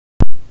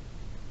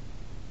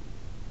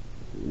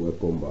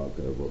Welcome back,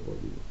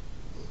 everybody.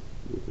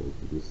 Welcome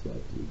to this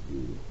site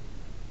review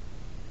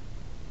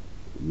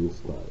news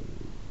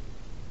time.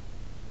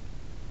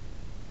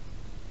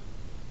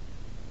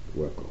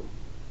 Welcome.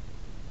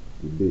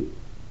 Today,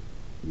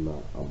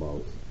 now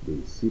about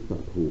the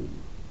sit-at-home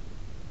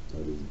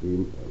that is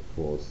being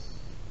enforced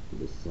in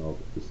the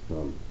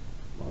southeastern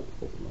part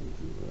of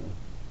Nigeria.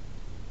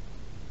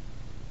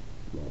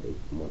 Now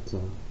the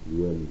matter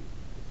when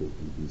for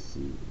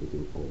BBC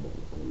making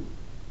comment on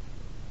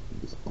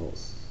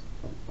discuss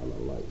and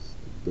analyze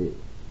today,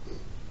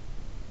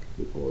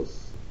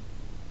 because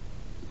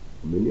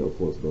many of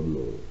us don't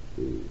know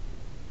the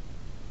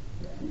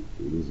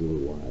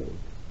reason why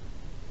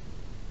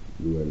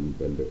when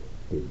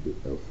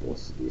they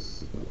enforce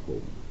this at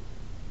home,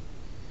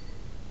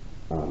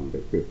 and the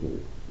people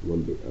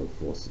when they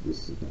enforce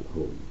this at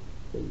home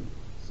in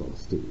some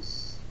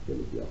states in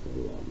the Biafra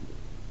land.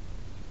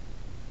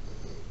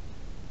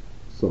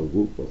 Some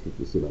group of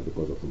people say that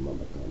because of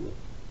Mandakano.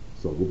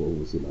 Some group of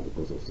people say that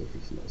because of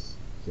selfishness.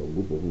 Some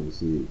group of people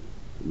say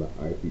that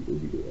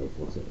IPOB the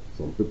enforcer.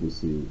 Some people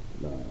say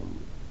that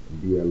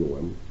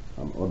BLM,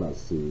 and others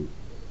say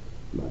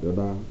that the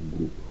other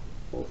group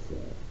of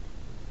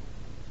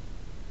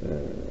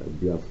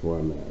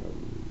Biafran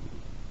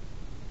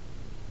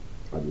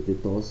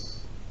agitators,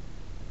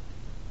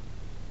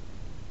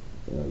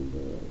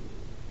 and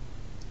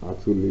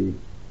actually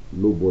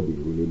nobody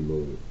really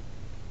knows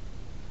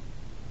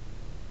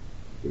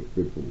the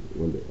people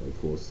when they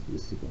enforce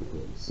this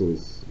sit-at-home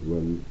since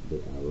when they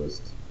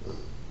arrest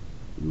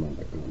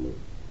Mandakano,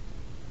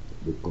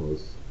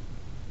 because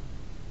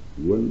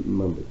when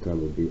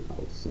Mandakano be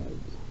outside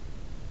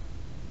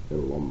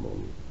in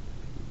London,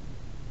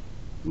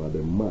 now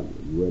the man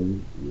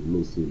when you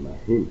know say na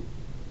him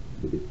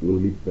be the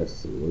only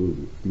person when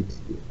we fit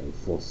to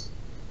enforce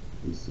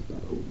this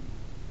sit-at-home.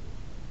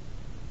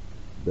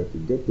 But to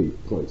get to a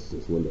point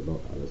since when they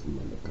don't arrest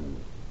Mandakano,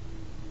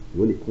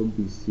 when it comes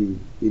to say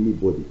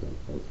anybody can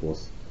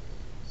enforce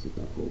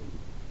sit-at-home.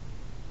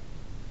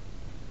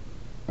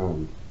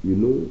 And you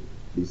know,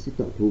 the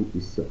sit-at-home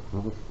itself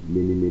have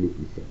many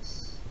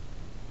effects.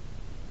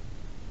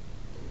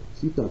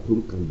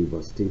 Sit-at-home can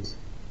devastate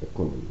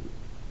economy.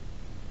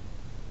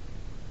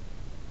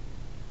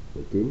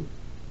 Okay?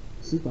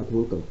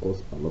 Sit-at-home can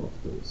cause a lot of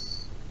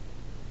things.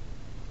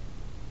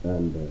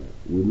 And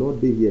we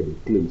not dey here they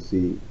claim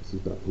say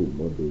sit-at-home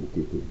not dey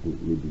okay to do,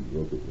 maybe you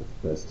want to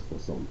protest for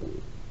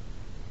something.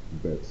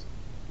 But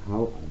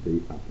how are they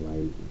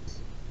applying it?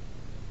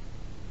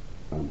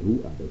 And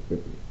who are the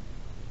people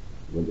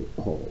when they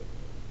call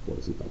for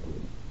a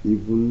sit-at-home?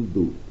 Even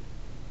though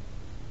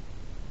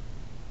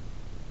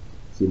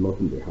see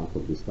nothing they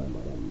happen this time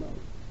around now.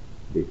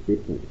 The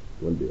people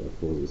when they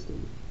enforce this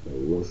thing, they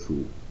won't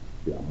show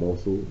their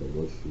muscle, they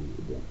won't show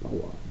their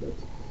power. But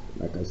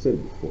like I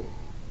said before,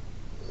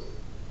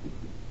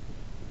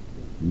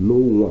 no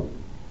one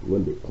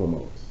when they come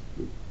out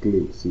they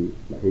claim say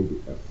like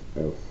him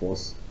they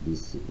enforce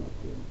this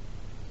sit-at-home.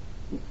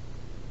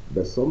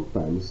 But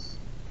sometimes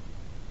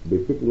the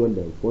people when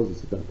they enforce the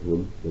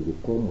sit-at-home, they will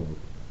come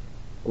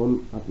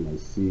out like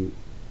say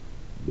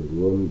they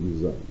won't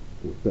use a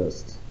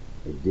protest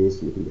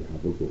against what they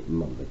happen to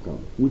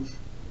Mandakano, which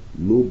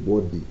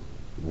nobody,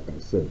 like I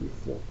said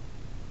before,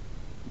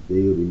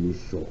 they really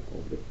sure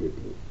of the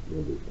people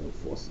when they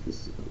enforce this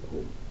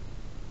sit-at-home.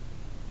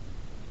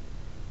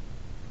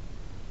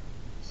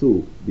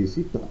 So the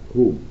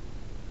sit-at-home,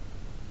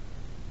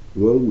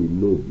 when we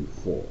know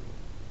before,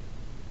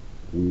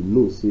 we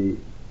know say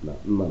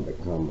that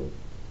Mandakano,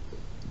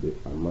 the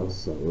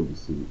announcer when we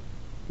see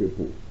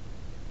people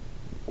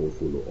go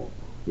follow up,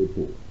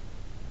 people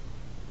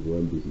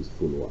when be his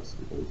followers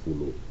go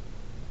follow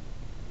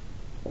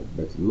up.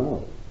 But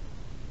now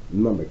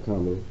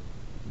Mandakano,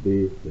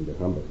 they in the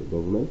hand of the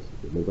government,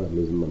 they never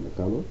release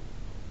Mandakano,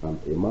 and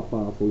Emma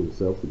Powerful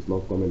himself is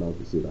not coming out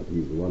to say that he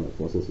is the one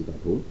enforcing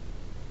sit-at-home.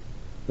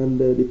 And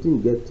the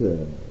thing get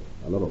a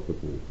lot of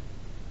people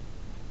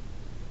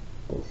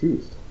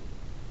confused.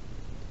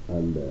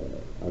 And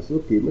I said,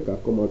 okay, make I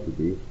come out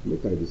today,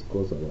 make I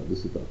discuss about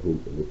this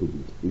sit-at-home a little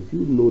bit. If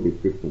you know the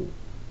people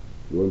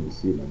when we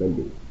see that then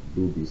they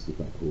do this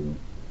sit-at-home,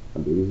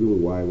 and the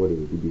reason why when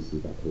they do this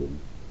sit-at-home,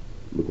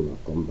 we're gonna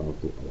come down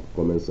to our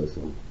comment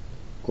section.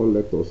 Come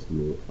let us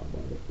know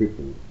about the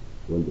people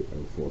when they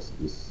enforce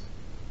this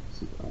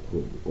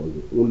sit-at-home, because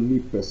the only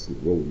person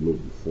when we know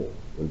before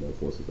when they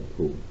enforce it at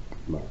home,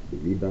 now the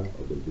leader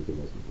of the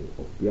indigenous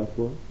people of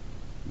Biafra,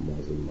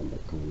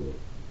 Mandakano,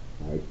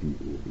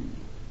 IPOB.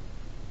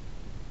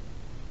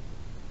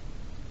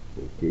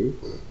 Okay,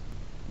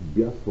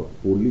 Biafra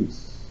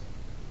police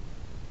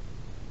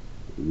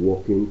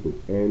working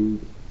to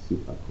end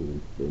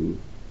sit-at-home in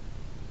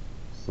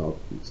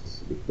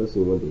southeast. The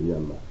person when they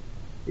name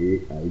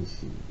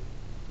AIG.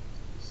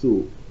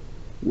 So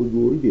we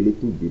will read a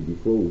little bit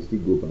before we still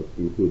go back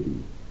into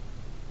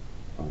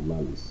the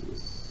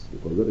analysis,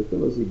 because they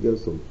tell us it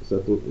gets some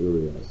certain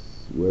areas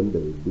when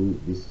they do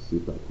this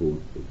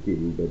sit-at-home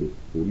again, that the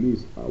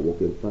police are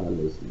working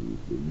tirelessly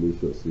to make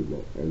sure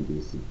they end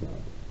this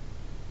sit-at.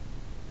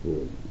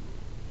 home.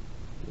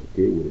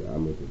 Okay, with the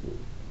army people.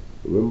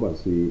 Remember,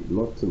 see,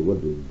 nothing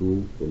what they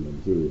do in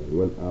Nigeria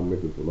when army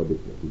people not the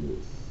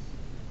police.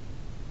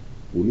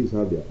 Police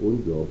have their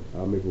own job,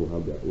 army people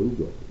have their own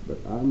job, but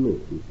army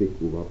will take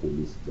over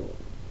police job.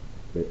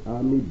 The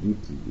army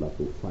duty not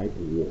to fight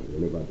war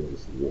whenever there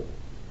is war.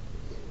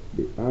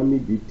 The army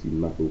duty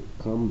not to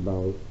calm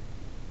down,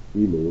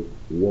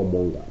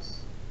 warmongers.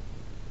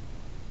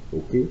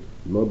 Okay,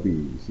 not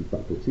be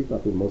sit-at-home.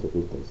 Sit-at-home not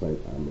supposed to concern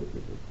army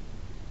people.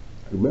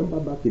 Remember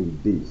back in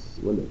the days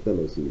when they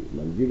tell us in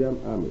Nigerian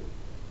army,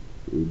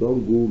 we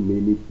don't go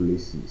many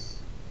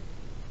places,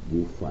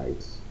 go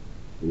fight.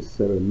 In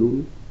Sierra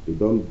Leone, they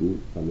don't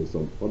go, and in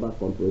some other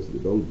countries, they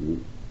don't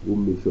go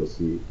make sure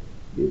see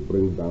they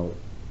bring down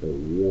a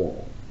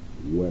war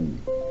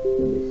when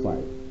they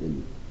fight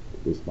in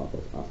this part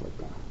of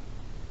Africa.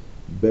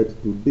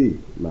 But today,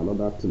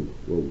 another thing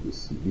when we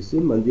see the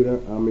same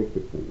Nigerian army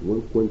people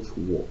when quench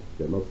war,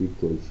 they not fit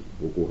quench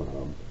Boko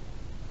Haram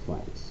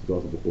fights,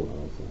 just Boko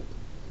Haram fight.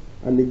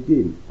 And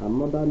again,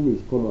 another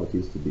news come out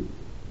yesterday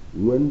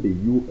when the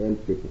UN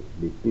people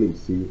they claim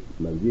say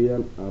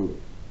Nigerian army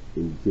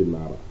in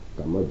general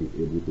cannot be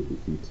able to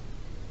defeat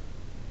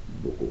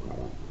Boko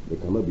Haram. They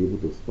cannot be able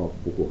to stop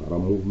Boko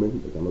Haram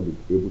movement. They cannot be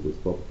able to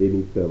stop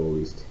any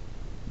terrorist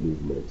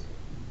movement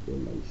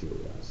in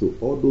Nigeria. So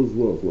all those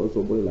ones, when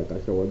somebody like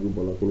Ashawaju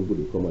Bola Tinubu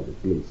they come and they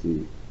claim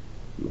say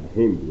na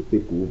him will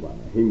take over,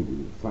 na him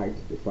will fight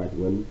the fight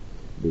when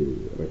the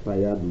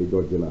retired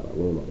Major General,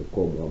 one of the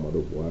call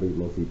Muhammadu Buhari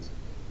not fit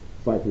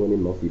fight when he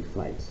not fit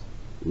fight.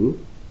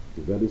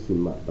 Very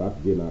soon now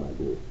that general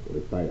go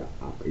retire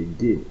up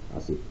again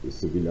as a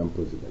civilian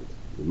president.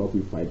 He not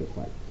fit fight the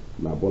fight.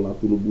 Now Bola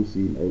Tinubu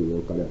see and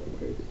will carry for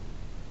head.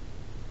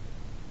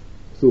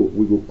 So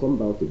we will come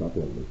down to that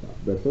one later.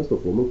 But first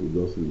of all, we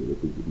just see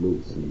what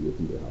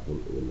they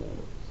happen in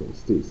some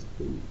states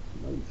in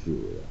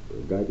Nigeria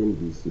regarding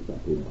this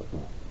sit-at-home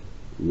matter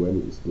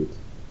when the state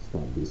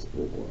start this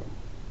program.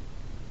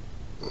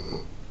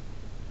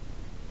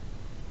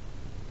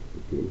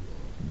 Okay,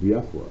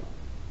 Biafra,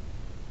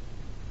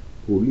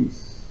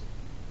 police,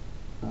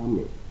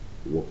 army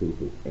working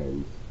to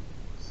end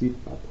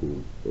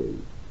sit-at-home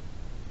in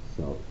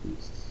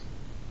Southeast.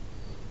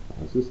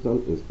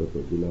 Assistant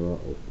Inspector General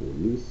of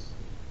Police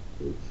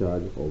in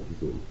charge of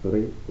Zone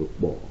 3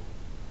 Ukbo,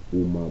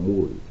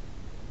 Umamuri,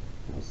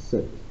 has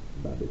said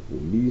that the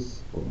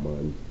police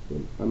command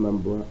in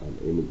Anambra and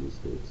Enugu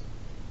states,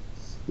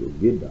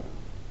 together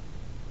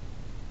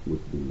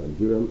with the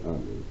Nigerian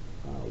army,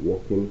 are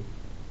working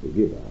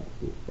together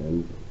to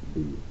end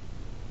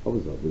the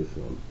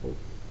observation of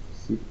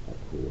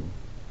sit-at-home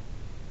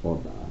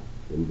order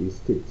in these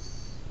states.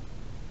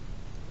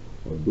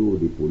 Although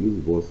the police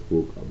boss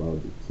spoke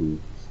about the two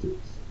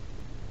states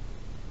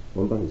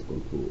under his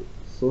control,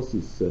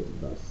 sources said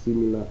that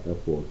similar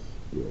efforts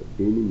were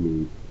being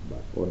made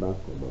by other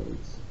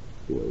commands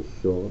to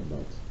ensure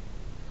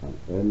that an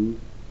end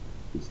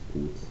is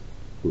put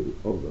to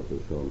the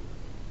observation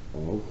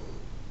of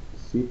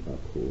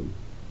sit-at-home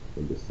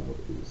in the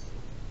southeast.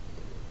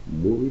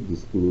 Mori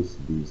disclosed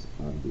this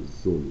at the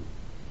Zone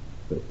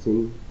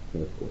 13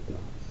 headquarters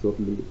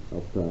shortly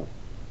after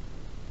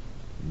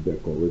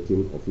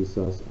decorating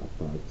officers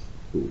attached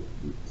to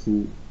the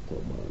two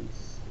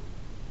commands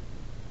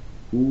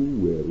who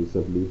were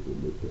recently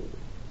promoted.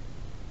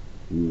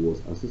 He was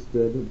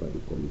assisted by the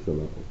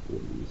Commissioner of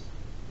Police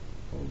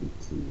of the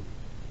two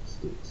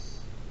states.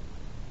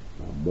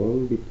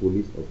 Among the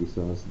police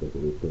officers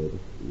decorated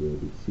were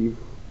the Chief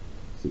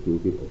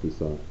Security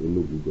Officer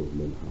Enugu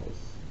Government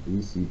House,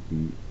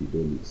 DCP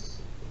Fidelis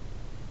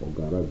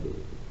Ogarabe,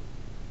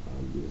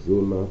 and the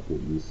Zonal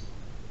Police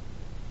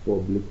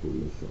Public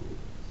Relations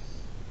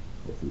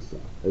Officer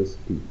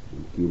SP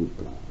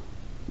Nkiruka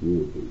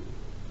Wode.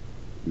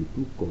 The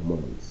two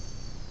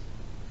commands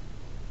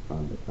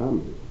and the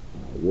army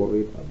are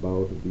worried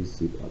about this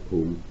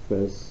sit-at-home.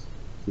 First,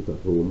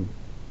 sit-at-home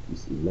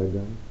is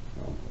illegal,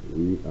 and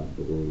we are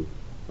doing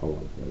our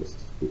best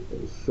to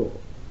ensure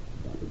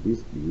that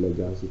this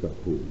illegal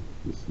sit-at-home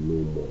is no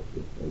more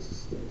in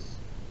existence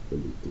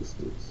in the two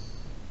states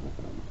I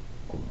am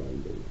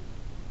commanding.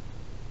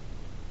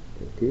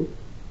 Okay?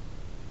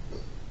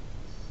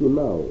 So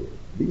now,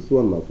 this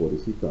one now for the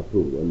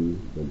sit-at-home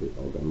when they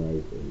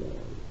organize in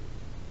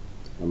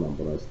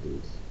Anambra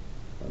State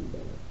and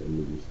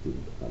Enugu State,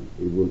 and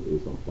even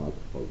in some part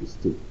of the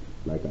state.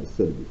 Like I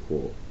said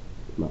before,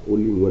 not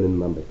only when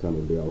Nnamdi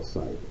Kanu they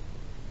outside,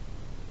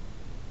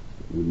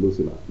 we know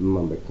that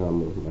Nnamdi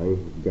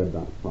Kanu get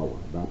that power,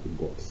 that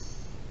guts,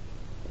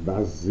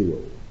 that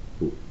zeal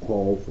to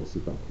call for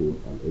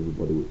sit-at-home, and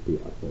everybody will pay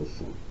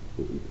attention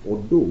to it.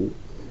 Although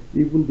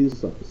even this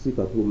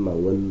sit-at-home now,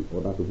 when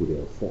other people they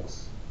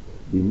enforce,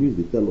 the news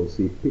they tell us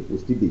say people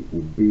still they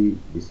obey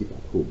the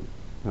sit-at-home,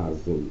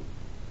 as in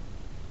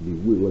the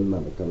way when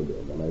Nnamdi Kanu the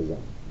organizer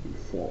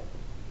before.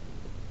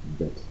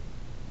 But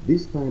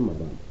this time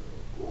around,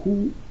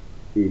 who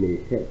in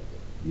a head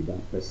did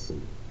that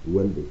person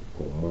when they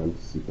command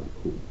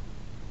sit-at-home,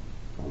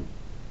 and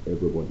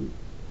everybody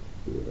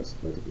will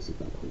respect the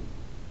sit-at-home?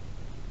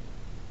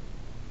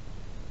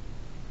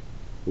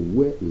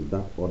 Where is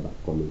that order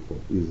coming from?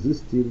 Is this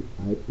still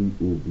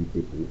IPOB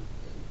people?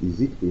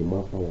 Is it a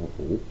more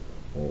powerful,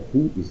 or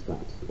who is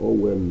that? All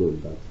well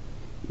known that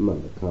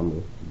Nnamdi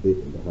Kanu they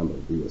in the hand of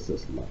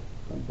DSS now,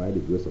 and by the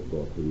grace of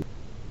God,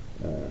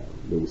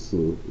 they will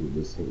soon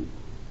release him.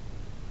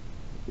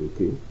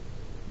 Okay,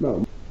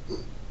 now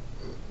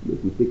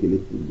let me take a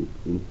little look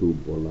into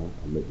Bola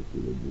Ahmed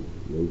Tinubu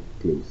when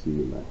claims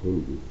saying that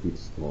him will fit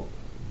stop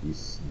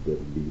these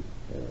deadly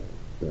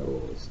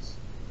terrorists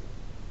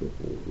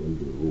people when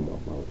they roam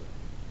about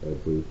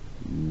every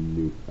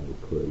nook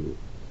and cranny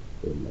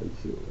in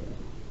Nigeria.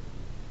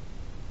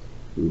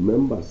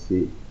 Remember,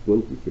 say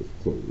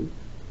 2015,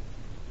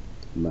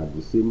 now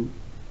the same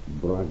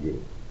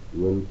bragging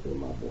when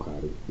Ona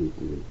Buhari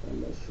taking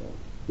election,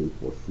 they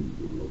pursue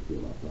Goodluck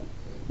Jonathan.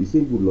 The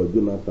same Goodluck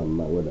Jonathan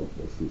now when they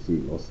pursue say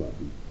no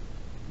sabi.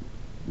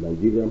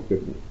 Nigerian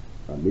people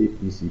and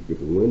APC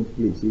people when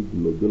claim say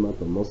Goodluck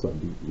Jonathan no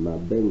sabi,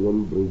 now then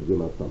one bring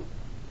Jonathan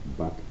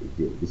back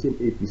again. The same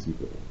APC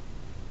people.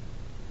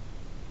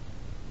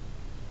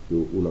 So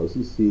una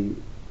see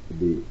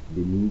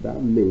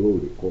that name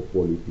what they call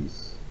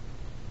politics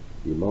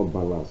is not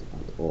balanced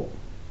at all.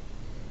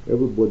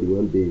 Everybody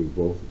when they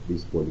involve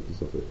this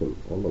politics of a thing,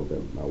 all of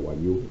them are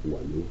wayo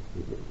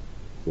people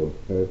from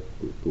head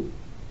to toe.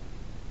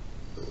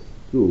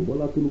 So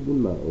Bola Tinubu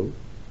now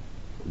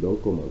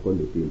don't come and come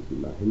the claim to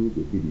now him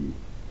to be the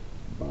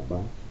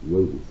Baba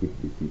when we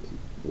fit defeat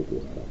Boko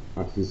Haram.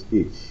 At his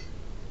age,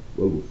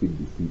 when we fit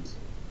defeat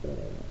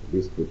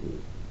these people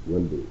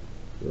when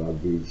they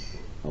ravage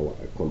our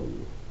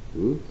economy.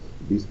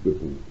 These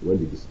people when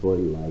they destroy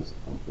lives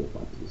and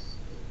properties.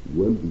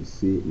 When we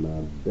say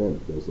now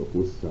then they're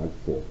supposed to charge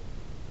for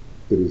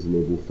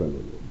treasonable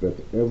felony, but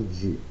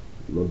FG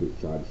not they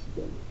charge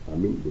them. I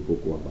mean the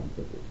Boko Haram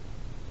people.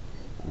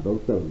 I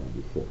don't tell them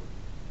before.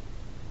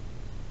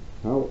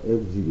 How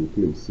FG will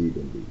claim say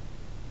them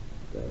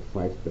they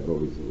fight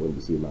terrorism when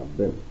they say now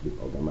them they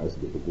organize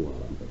the Boko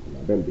Haram people.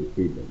 Now then they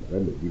pay them, now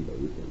then they give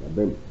everything, now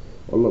then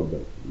all of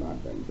them, now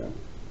them.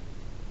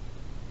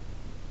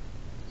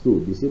 So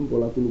the same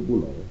Bola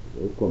Tinubu now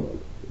don't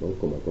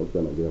come and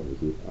tell Nigeria to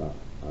say,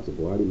 as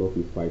Buhari not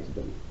fit fight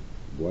them,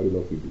 Buhari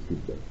not fit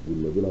defeat them,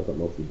 Goodluck Jonathan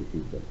not fit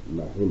defeat them.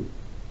 Now him,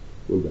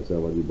 when they say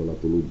Bola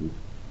Tinubu,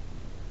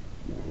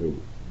 now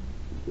him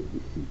to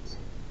defeat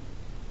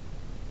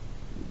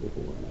the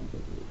Boko Haram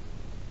people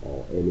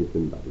or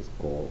anything that is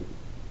called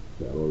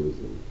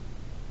terrorism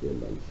in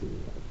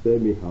Nigeria. Tell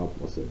me how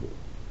possible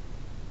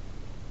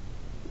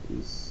it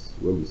is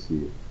when we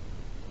see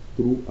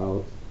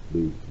throughout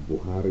the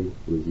Buhari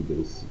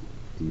presidency,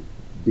 the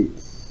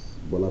dates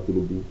Bola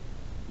Tinubu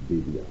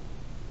did there.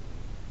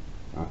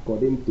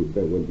 According to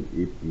them, when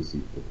the APC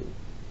people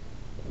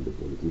and the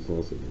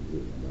politicians in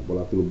Nigeria,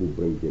 Bola Tinubu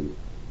bring in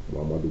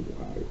Muhammadu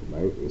Buhari,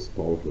 now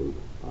install him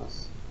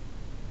as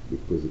the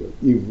president,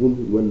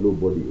 even when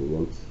nobody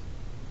wants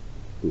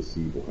to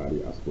see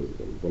Buhari as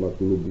president. Bola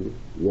Tinubu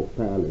work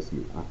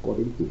tirelessly,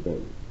 according to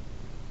them,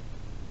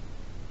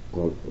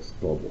 called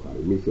install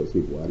Buhari. Make sure say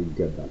Buhari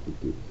get that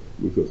ticket.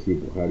 Make sure say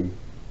Buhari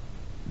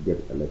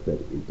get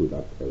elected into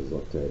that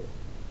exalted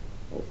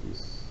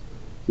office.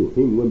 So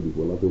him when the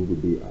Bola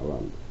Tinubu dey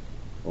around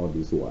all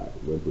this while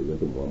when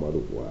President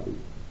Muhammadu Buhari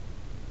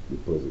the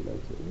president,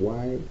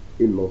 why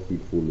he not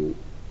fit follow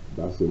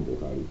that same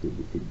Buhari to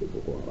defeat the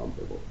Boko Haram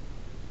people?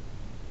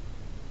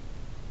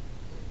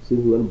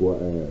 Since when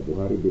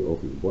Buhari dey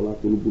office, Bola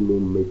Tinubu no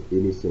make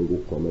any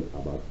single comment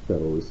about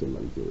terrorism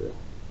in Nigeria.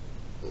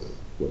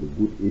 For the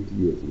good 8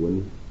 years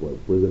when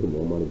President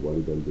Muhammadu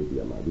Buhari then did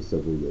there, now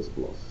 7 years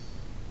plus,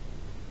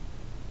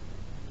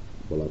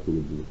 Bola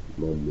Tinubu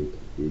not make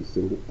a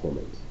single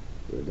comment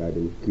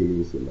regarding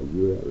killings in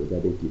Nigeria,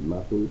 regarding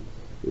kidnapping,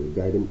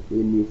 regarding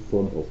any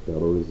form of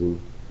terrorism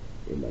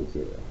in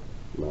Nigeria.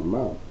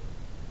 Now,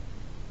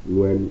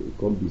 when it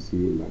comes to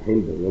see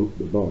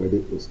they don't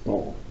already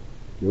install,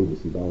 then we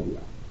sit down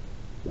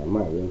there.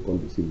 Now, when it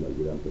comes to see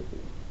Nigerian people,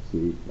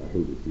 see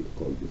him defeat,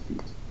 come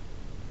defeat.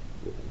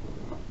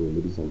 So,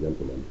 ladies and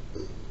gentlemen,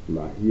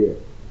 now here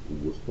we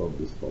will stop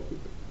this topic.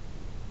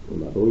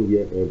 And I don't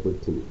hear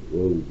everything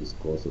when we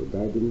discuss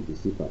regarding the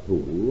sit at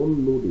home. We won't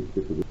know the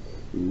people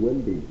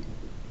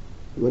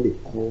when they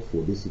call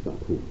for this sit at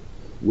home,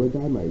 whether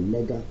my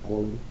legal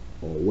calling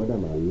or whether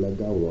my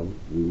legal one.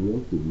 We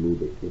want to know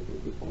the people,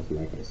 because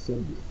like I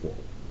said before,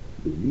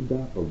 the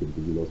leader of the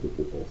indigenous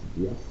people of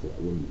Biafra,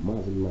 when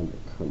Mazin man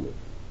the camel,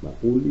 not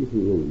only who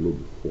we know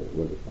before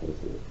when they call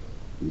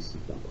for this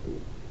sit at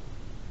home.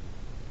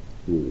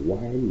 So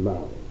why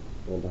now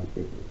other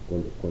people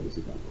when they call the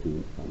sit at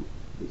home and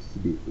they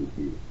still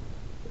obey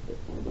the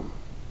order?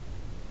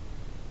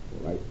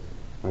 Alright?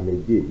 And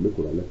again, look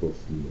what let us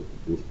know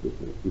those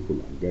people, if we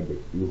get the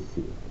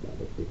info about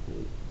the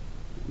people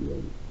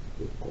when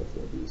they call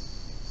for this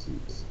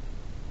seat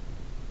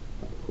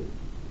at home.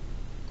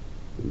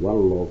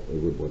 One love,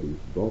 everybody.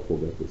 Don't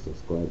forget to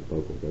subscribe,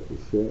 don't forget to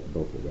share,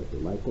 don't forget to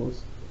like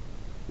us.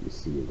 We'll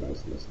see you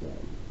guys next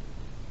time.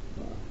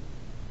 Bye.